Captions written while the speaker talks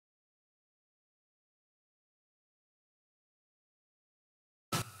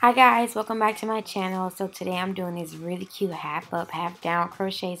Hi guys, welcome back to my channel. So today I'm doing this really cute half up, half down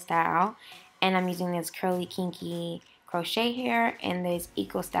crochet style, and I'm using this curly kinky crochet hair and this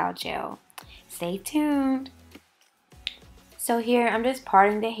eco style gel. Stay tuned. So here I'm just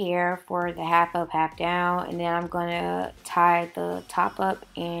parting the hair for the half up, half down, and then I'm gonna tie the top up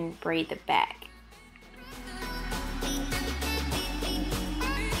and braid the back.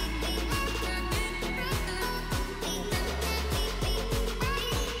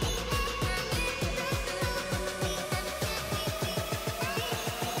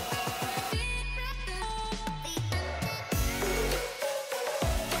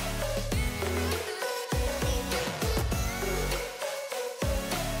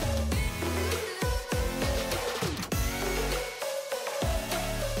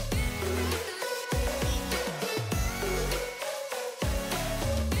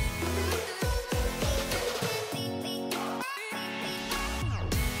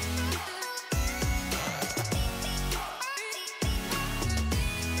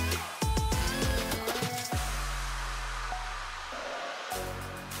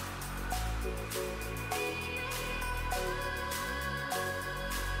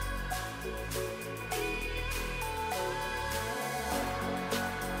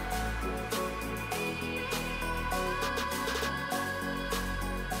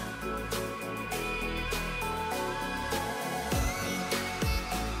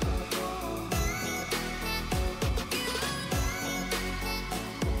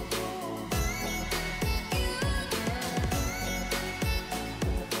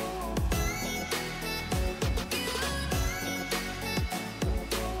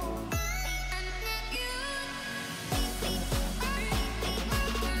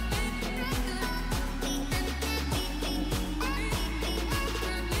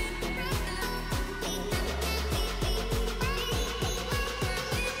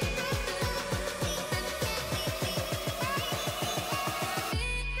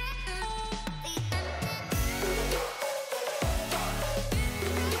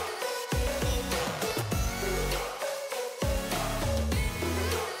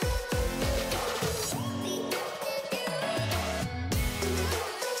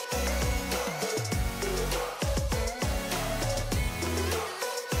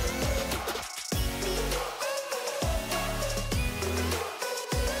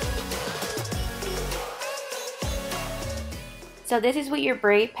 So this is what your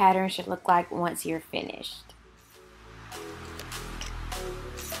braid pattern should look like once you're finished.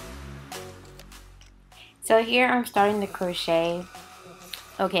 So here I'm starting the crochet.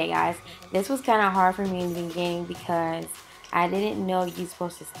 Okay guys, this was kind of hard for me in the beginning because I didn't know you're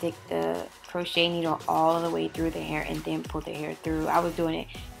supposed to stick the crochet needle all the way through the hair and then pull the hair through. I was doing it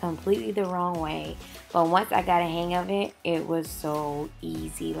completely the wrong way. But once I got a hang of it, it was so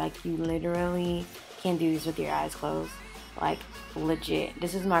easy. Like you literally can do this with your eyes closed. Like legit.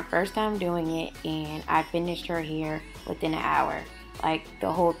 This is my first time doing it and I finished her hair within an hour. Like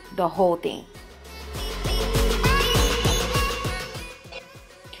the whole thing.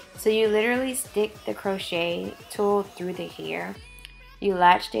 So you literally stick the crochet tool through the hair. You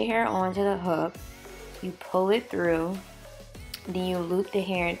latch the hair onto the hook. You pull it through. Then you loop the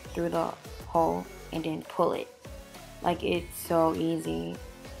hair through the hole and then pull it. Like it's so easy.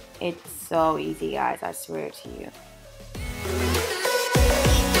 It's so easy guys, I swear to you.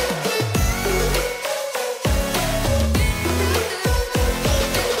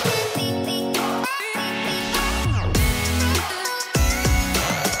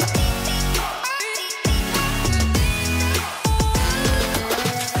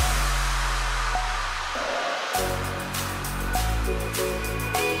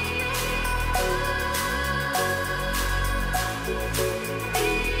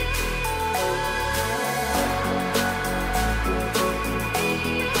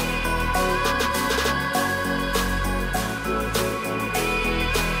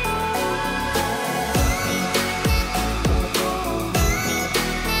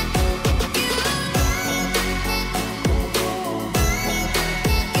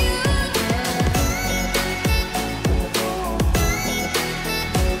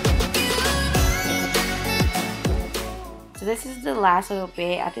 So this is the last little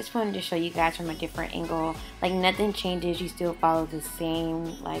bit. I just wanted to show you guys from a different angle. Like nothing changes, you still follow the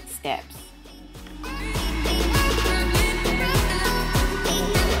same like steps.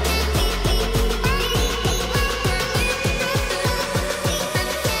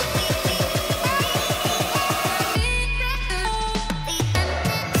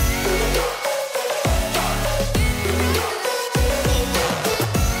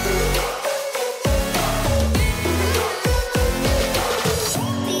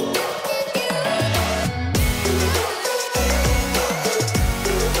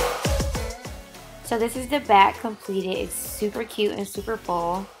 this is the back completed. It's super cute and super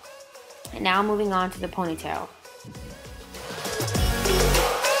full. And now moving on to the ponytail.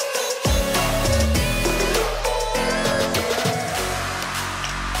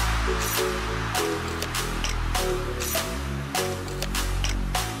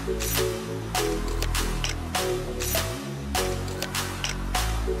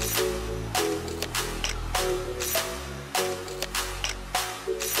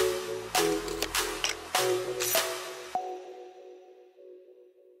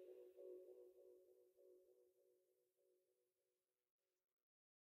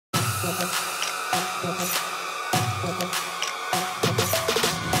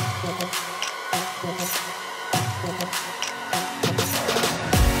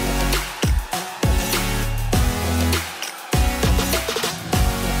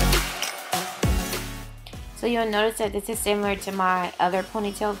 So you'll notice that this is similar to my other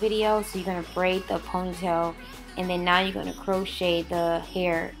ponytail video. So you're going to braid the ponytail, and then now you're going to crochet the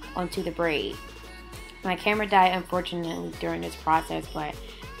hair onto the braid. My camera died unfortunately during this process, but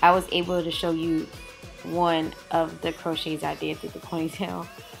I was able to show you one of the crochets I did through the ponytail.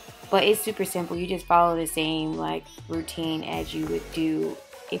 But it's super simple. You just follow the same like routine as you would do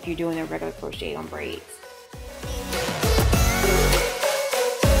if you're doing a regular crochet on braids.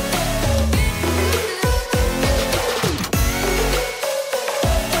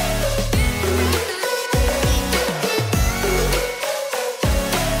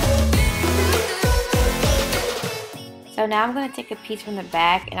 So now I'm going to take a piece from the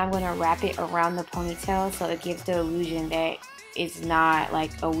back and I'm going to wrap it around the ponytail so it gives the illusion that it's not like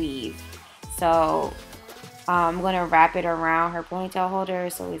a weave. So I'm going to wrap it around her ponytail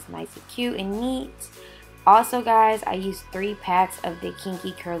holder so it's nice and cute and neat. Also guys, I used 3 packs of the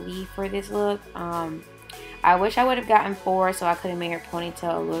Kinky Curly for this look. I wish I would have gotten 4 so I could have made her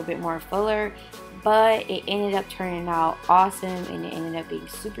ponytail a little bit more fuller. But it ended up turning out awesome and it ended up being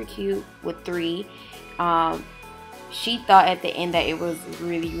super cute with 3. She thought at the end that it was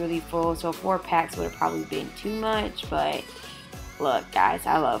really full, so 4 packs would have probably been too much, but look guys,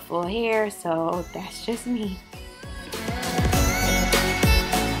 I love full hair, so that's just me.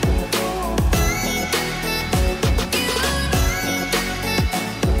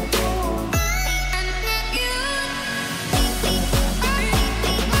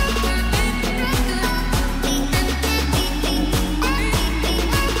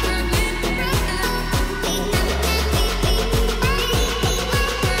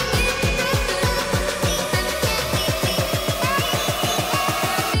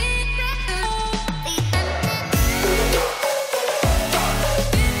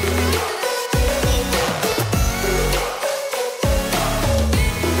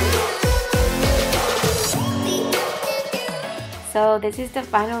 So this is the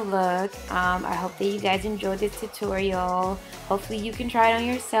final look. I hope that you guys enjoyed this tutorial. Hopefully you can try it on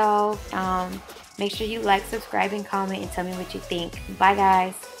yourself. Make sure you like, subscribe, and comment and tell me what you think. Bye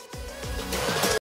guys.